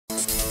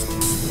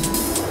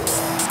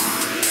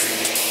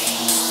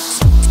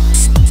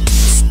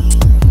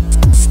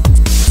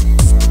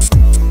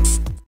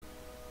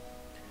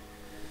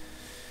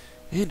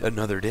And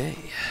another day.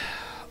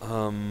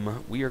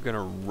 We are going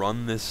to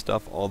run this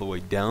stuff all the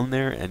way down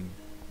there and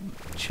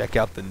check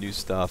out the new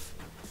stuff.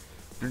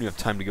 We don't even have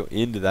time to go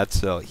into that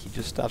cell. He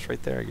just stops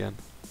right there again.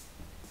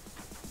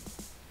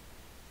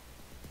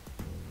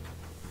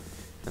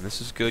 And this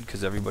is good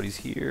because everybody's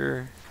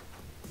here.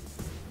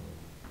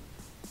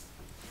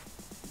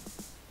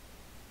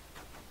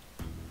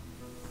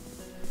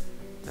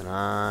 And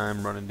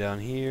I'm running down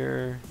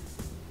here.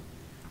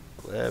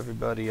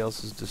 Everybody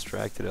else is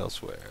distracted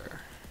elsewhere.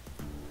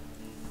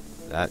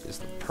 That is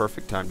the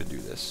perfect time to do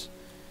this.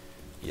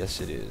 Yes,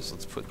 it is.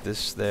 Let's put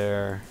this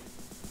there.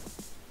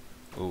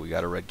 Oh, we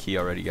got a red key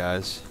already,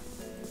 guys.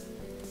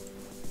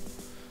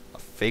 A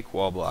fake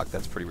wall block.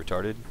 That's pretty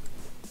retarded.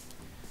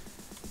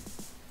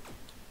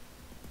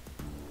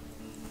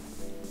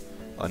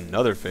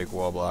 Another fake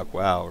wall block.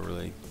 Wow, we're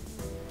really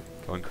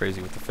going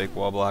crazy with the fake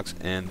wall blocks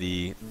and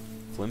the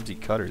flimsy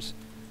cutters.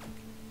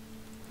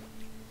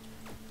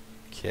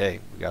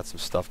 Okay, we got some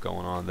stuff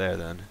going on there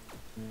then.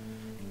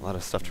 A lot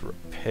of stuff to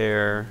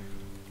repair.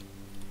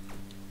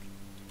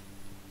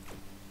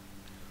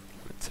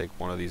 I'm gonna take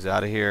one of these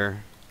out of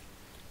here.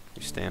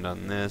 We stand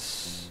on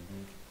this.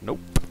 Nope.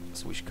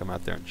 So we should come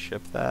out there and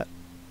ship that.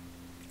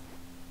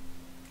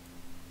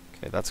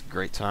 Okay, that's a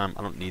great time.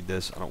 I don't need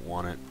this. I don't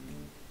want it.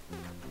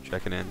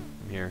 Checking in.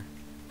 I'm here.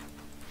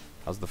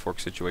 How's the fork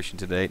situation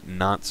today?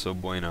 Not so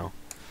bueno.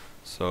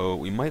 So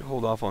we might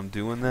hold off on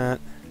doing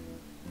that.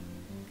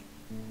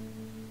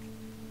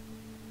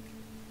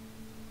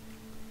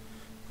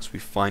 We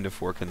find a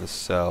fork in the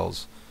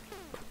cells.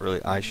 But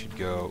really, I should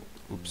go.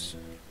 Oops.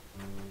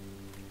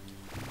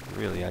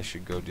 Really, I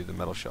should go do the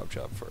metal shop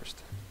job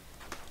first.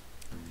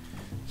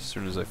 As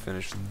soon as I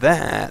finish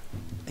that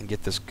and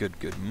get this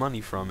good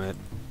money from it,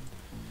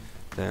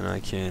 then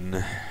I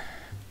can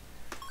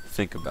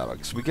think about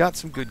it. So we got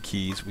some good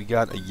keys. We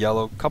got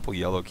a couple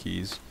yellow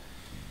keys,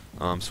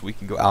 so we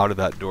can go out of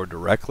that door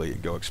directly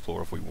and go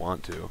explore if we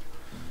want to.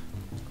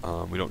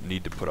 We don't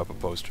need to put up a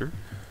poster.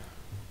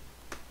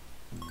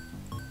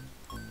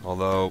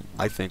 Although,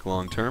 I think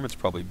long term it's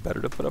probably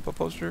better to put up a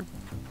poster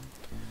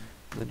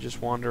than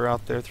just wander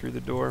out there through the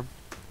door.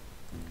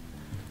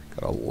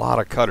 Got a lot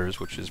of cutters,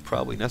 which is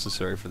probably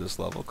necessary for this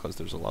level because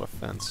there's a lot of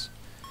fence.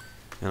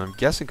 And I'm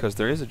guessing because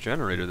there is a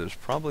generator, there's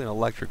probably an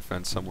electric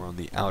fence somewhere on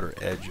the outer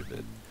edge of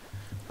it.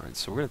 Alright,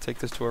 so we're going to take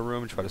this to our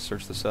room and try to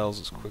search the cells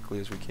as quickly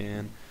as we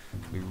can.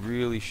 We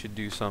really should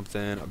do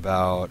something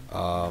about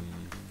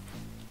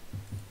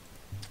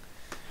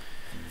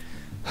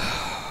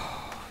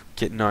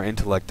getting our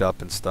intellect up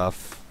and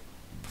stuff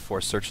before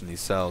searching these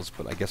cells,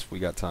 but I guess we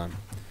got time.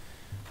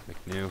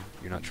 McNew,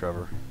 you're not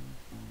Trevor.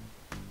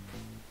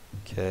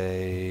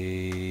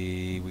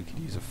 Okay, we could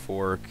use a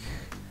fork.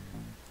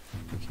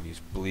 We can use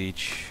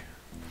bleach.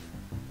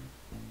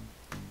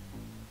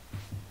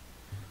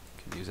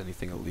 We can use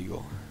anything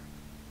illegal.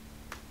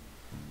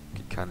 We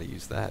could kind of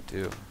use that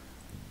too.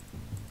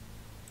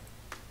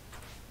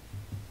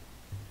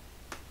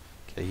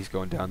 Okay, he's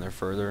going down there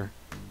further.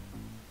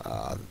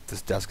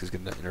 This desk is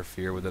going to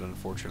interfere with it,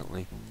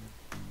 unfortunately.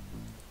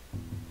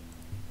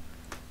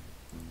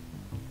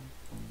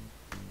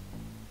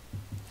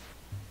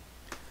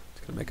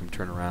 It's going to make him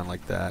turn around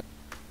like that.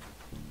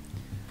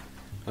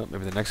 Oh,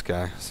 maybe the next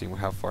guy. See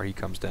how far he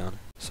comes down.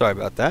 Sorry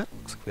about that.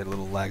 Looks like we had a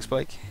little lag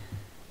spike.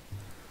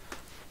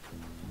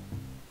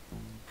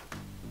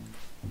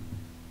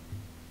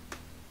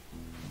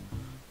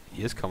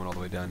 He is coming all the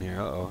way down here.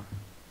 Uh-oh.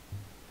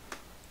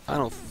 I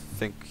don't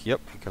think...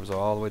 Yep, he comes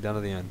all the way down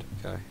to the end.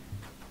 Okay.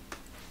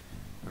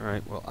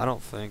 Alright, well, I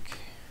don't think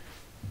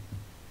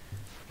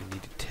we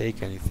need to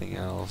take anything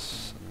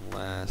else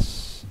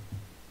unless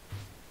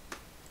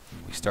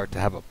we start to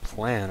have a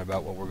plan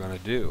about what we're going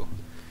to do.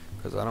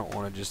 Because I don't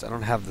want to just... I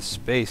don't have the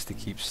space to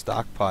keep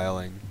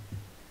stockpiling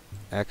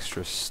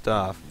extra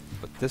stuff.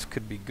 But this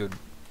could be good,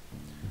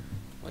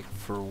 like,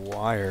 for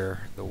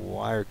wire. The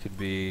wire could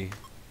be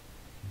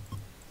a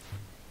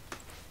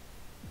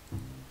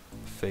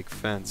fake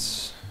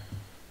fence.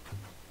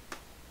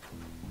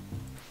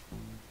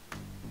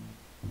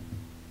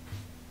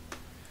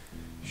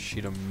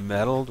 Sheet of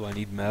metal. Do I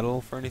need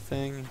metal for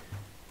anything?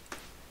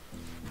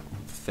 I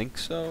don't think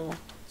so.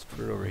 Let's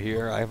put it over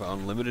here. I have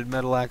unlimited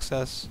metal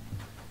access.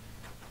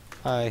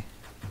 Hi.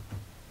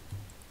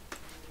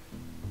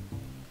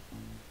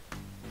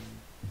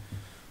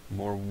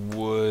 More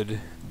wood,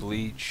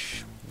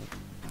 bleach.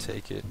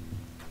 Take it.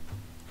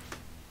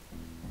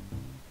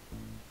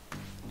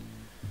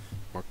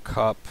 More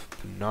cup,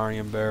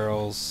 Pentitionary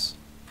barrels.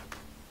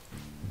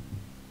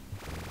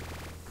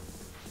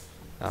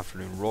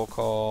 Afternoon roll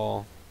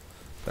call.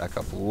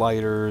 Backup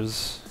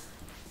lighters.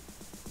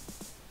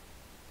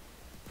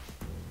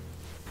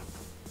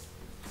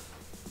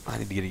 I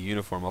need to get a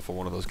uniform off of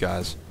one of those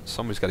guys.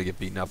 Somebody's got to get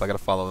beaten up. I got to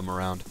follow them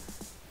around.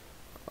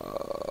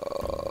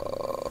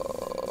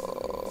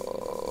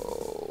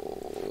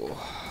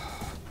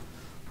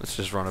 Let's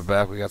just run it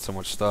back. We got so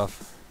much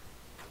stuff.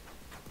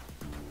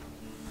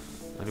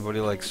 Anybody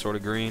like sort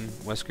of green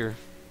whisker?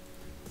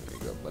 There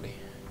you go, buddy.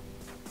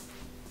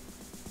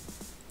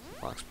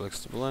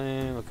 Locksplits to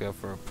blame. Look out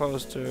for a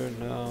poster.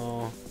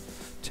 No.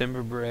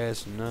 Timber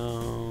brace.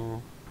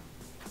 No.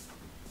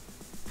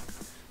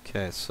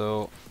 Okay,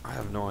 so I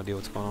have no idea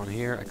what's going on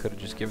here. I could have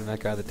just given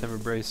that guy the timber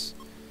brace.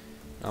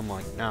 I'm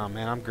like, nah,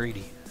 man, I'm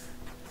greedy.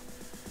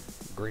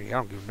 I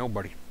don't give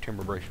nobody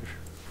timber braces.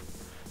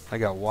 I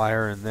got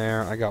wire in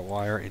there. I got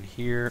wire in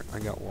here. I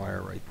got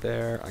wire right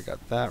there. I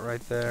got that right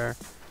there.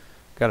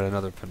 Got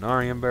another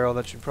Pentitionary barrel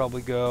that should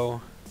probably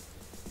go.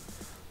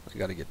 I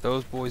got to get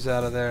those boys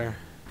out of there.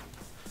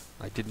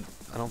 I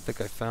don't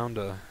think I found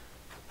a...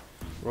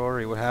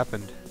 Rory, what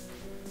happened?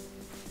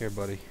 Here,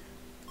 buddy.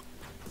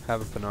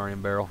 Have a Pentitionary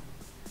barrel.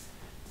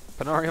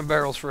 Pentitionary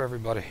barrels for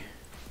everybody.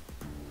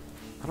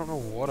 I don't know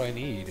what I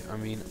need. I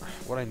mean,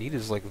 what I need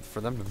is like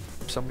for them to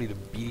somebody to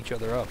beat each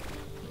other up.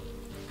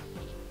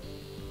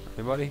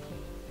 Anybody?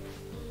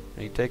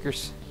 Any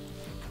takers?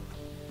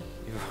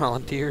 Any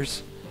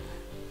volunteers?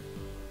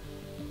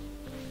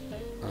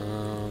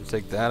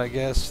 Take that, I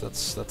guess.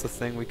 That's a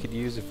thing we could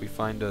use if we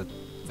find a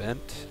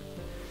vent.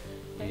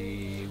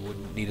 We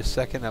wouldn't need a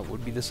second. That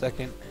would be the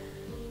second.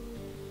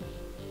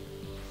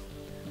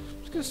 I'm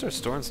just gonna start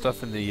storing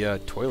stuff in the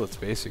toilets,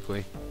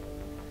 basically.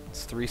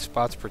 It's 3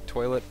 spots per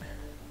toilet.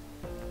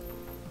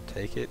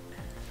 Take it.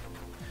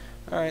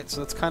 Alright, so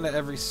that's kind of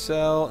every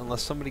cell,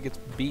 unless somebody gets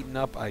beaten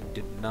up. I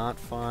did not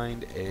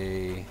find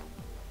a...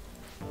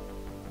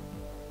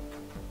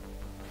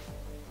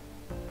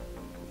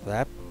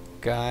 That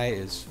guy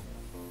is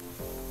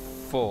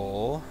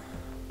full.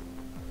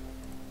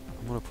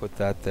 I'm going to put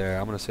that there.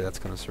 I'm going to say that's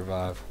going to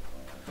survive.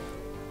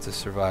 It's a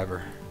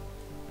survivor.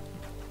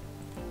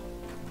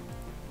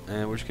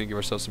 And we're just going to give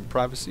ourselves some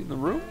privacy in the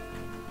room.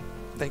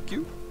 Thank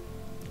you.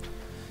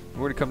 We're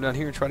going to come down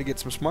here and try to get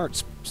some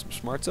smarts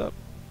up,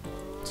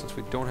 since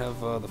we don't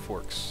have the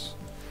forks.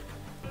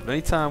 But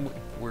anytime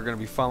we're going to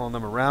be following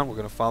them around, we're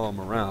going to follow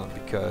them around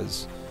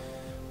because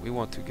we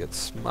want to get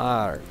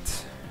smart.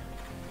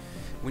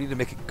 We need to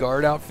make a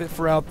guard outfit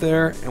for out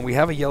there, and we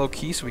have a yellow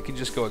key, so we can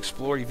just go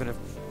explore. Even if,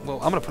 well,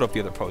 I'm going to put up the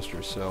other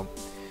posters, so.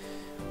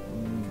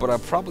 But I'll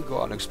probably go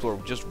out and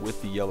explore just with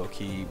the yellow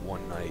key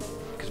one night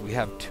because we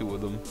have 2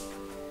 of them.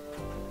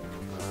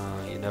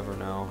 You never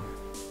know.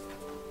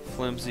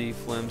 Flimsy,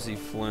 flimsy,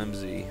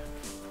 flimsy.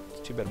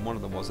 It's too bad one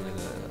of them wasn't in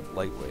a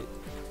lightweight.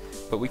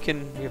 But we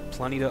have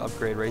plenty to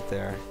upgrade right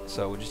there.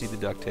 So we just need the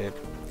duct tape.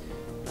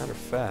 Matter of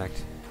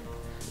fact,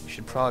 we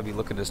should probably be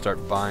looking to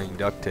start buying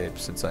duct tape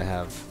since I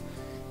have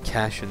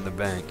cash in the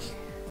bank.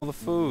 All the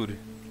food.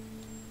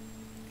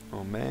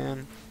 Oh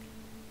man.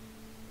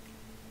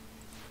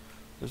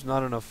 There's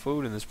not enough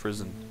food in this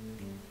prison.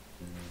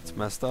 It's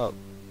messed up.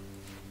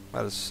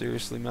 That is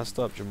seriously messed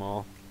up,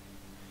 Jamal.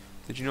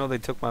 Did you know they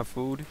took my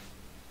food?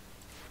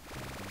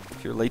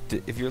 If you're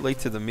late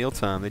to the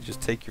mealtime, they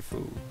just take your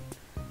food.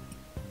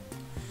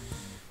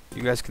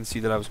 You guys can see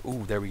that I was...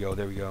 Ooh, there we go,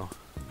 there we go.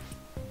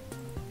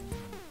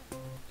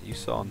 You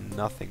saw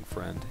nothing,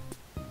 friend.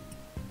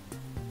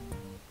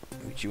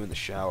 I'll meet you in the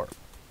shower.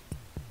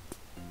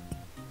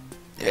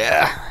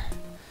 Yeah!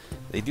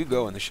 They do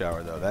go in the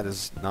shower, though. That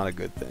is not a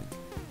good thing.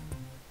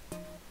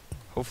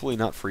 Hopefully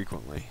not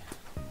frequently.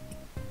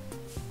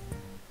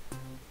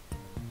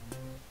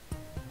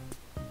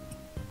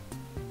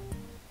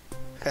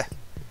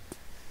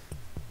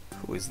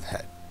 Who is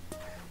that?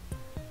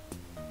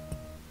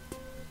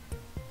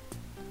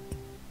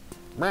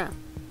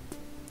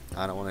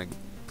 I don't want to...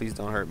 Please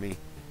don't hurt me.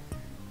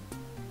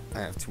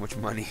 I have too much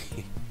money.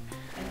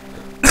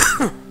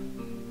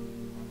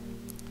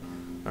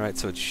 Alright,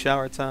 so it's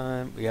shower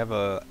time. We have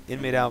a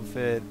inmate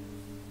outfit.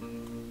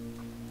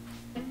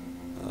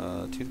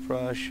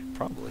 Toothbrush.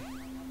 Probably.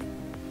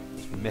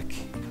 It's Mick.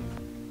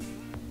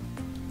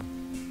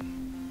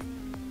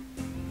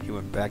 He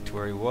went back to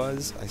where he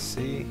was. I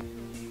see.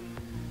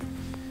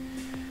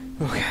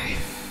 Okay.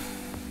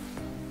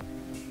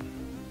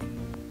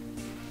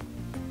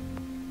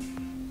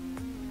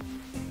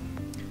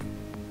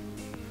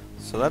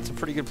 So that's a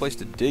pretty good place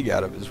to dig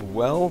out of as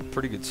well.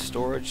 Pretty good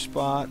storage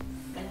spot.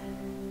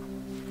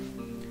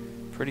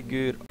 Pretty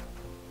good.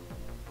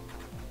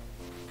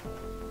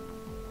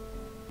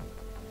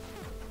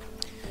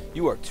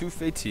 You are too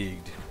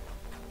fatigued.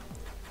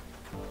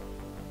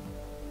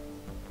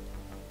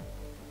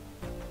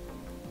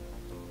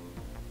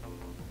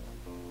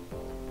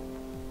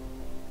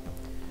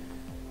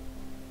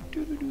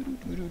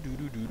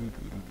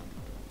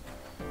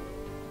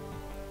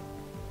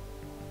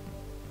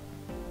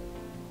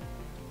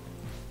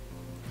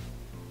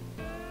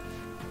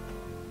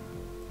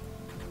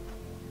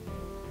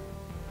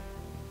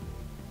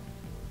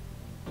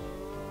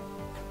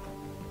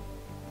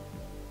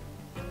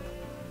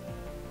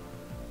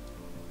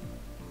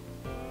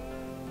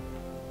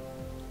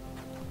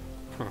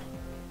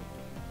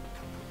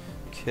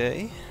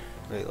 Okay.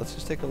 Wait, let's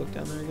just take a look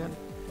down there again.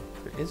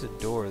 There is a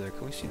door there.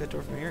 Can we see that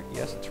door from here?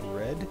 Yes, it's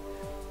red.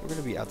 We're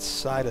going to be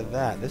outside of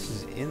that. This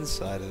is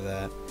inside of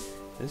that.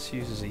 This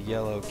uses a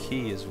yellow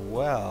key as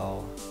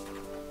well.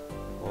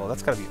 Well,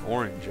 that's got to be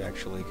orange,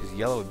 actually, because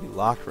yellow would be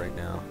locked right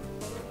now.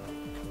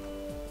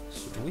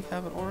 So do we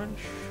have an orange?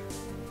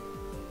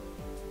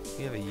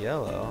 We have a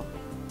yellow.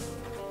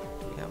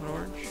 Do we have an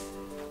orange?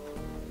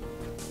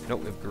 Nope,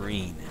 we have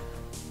green.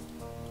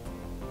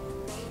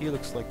 He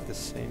looks like the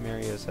same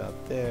area as out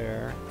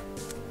there.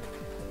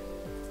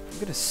 I'm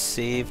gonna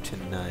save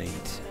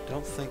tonight.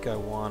 Don't think I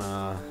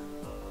wanna...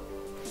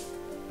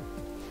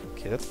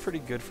 Okay, that's pretty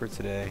good for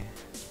today.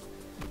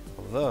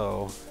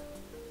 Although...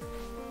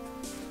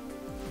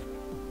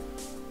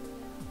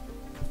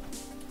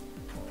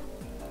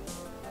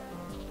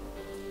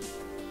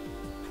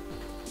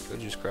 Could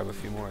just grab a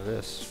few more of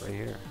this right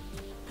here.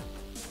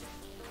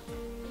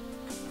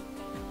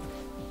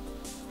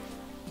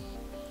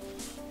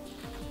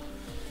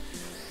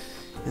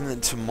 And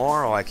then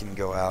tomorrow I can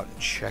go out and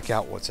check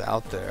out what's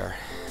out there.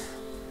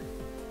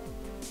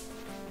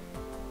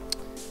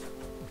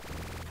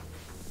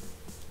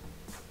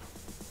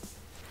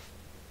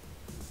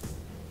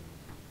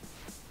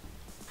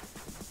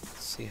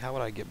 Let's see, how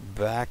would I get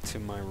back to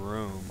my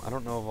room? I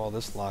don't know if all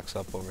this locks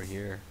up over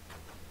here.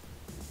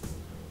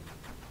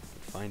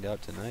 Find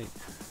out tonight.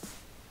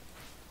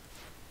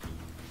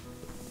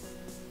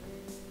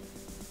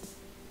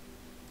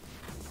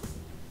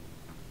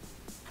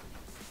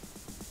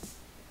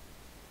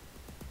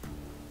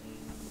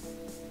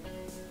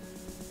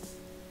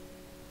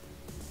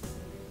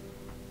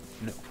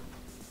 No.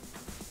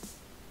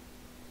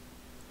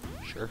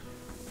 Sure.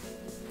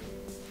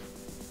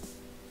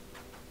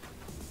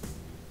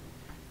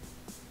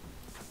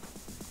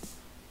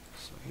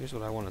 So here's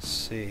what I want to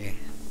see.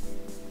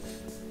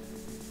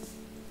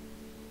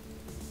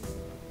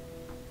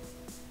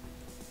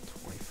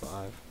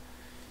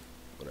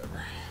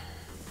 Whatever.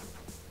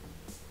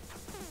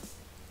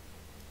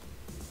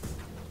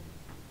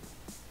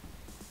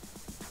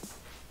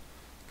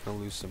 Gonna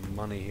lose some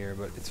money here,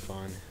 but it's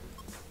fine.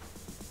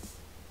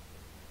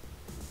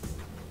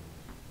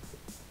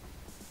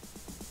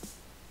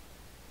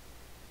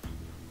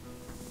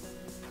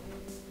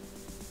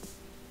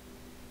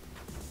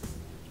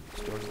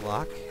 Store's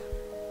lock.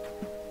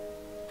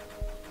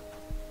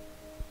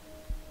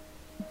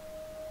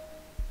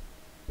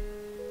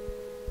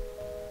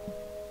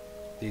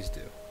 These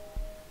do.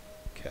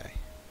 Okay.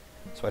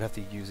 So I'd have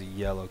to use a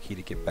yellow key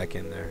to get back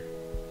in there.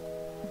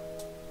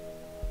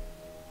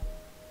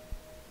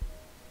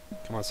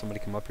 Come on, somebody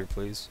come up here,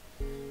 please.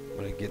 I'm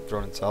gonna get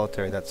thrown in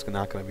solitary. That's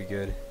not gonna be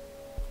good.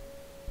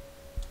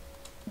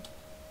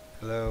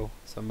 Hello?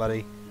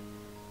 Somebody?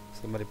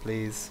 Somebody,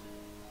 please.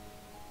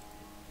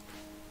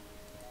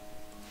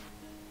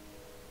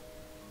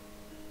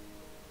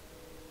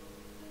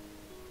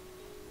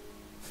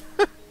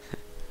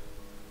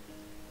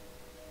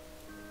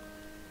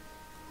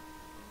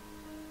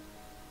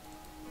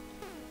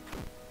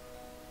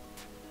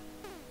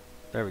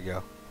 There we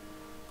go.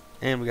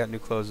 And we got new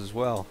clothes as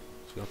well, so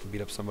we don't have to beat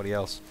up somebody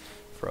else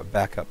for a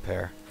backup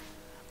pair.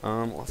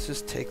 Let's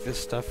just take this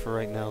stuff for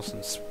right now,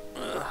 since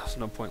there's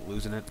no point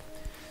losing it.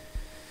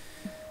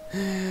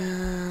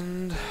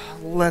 And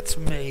let's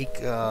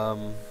make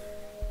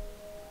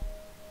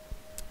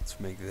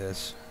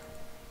this.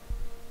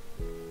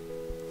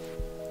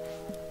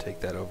 Take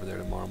that over there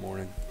tomorrow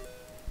morning.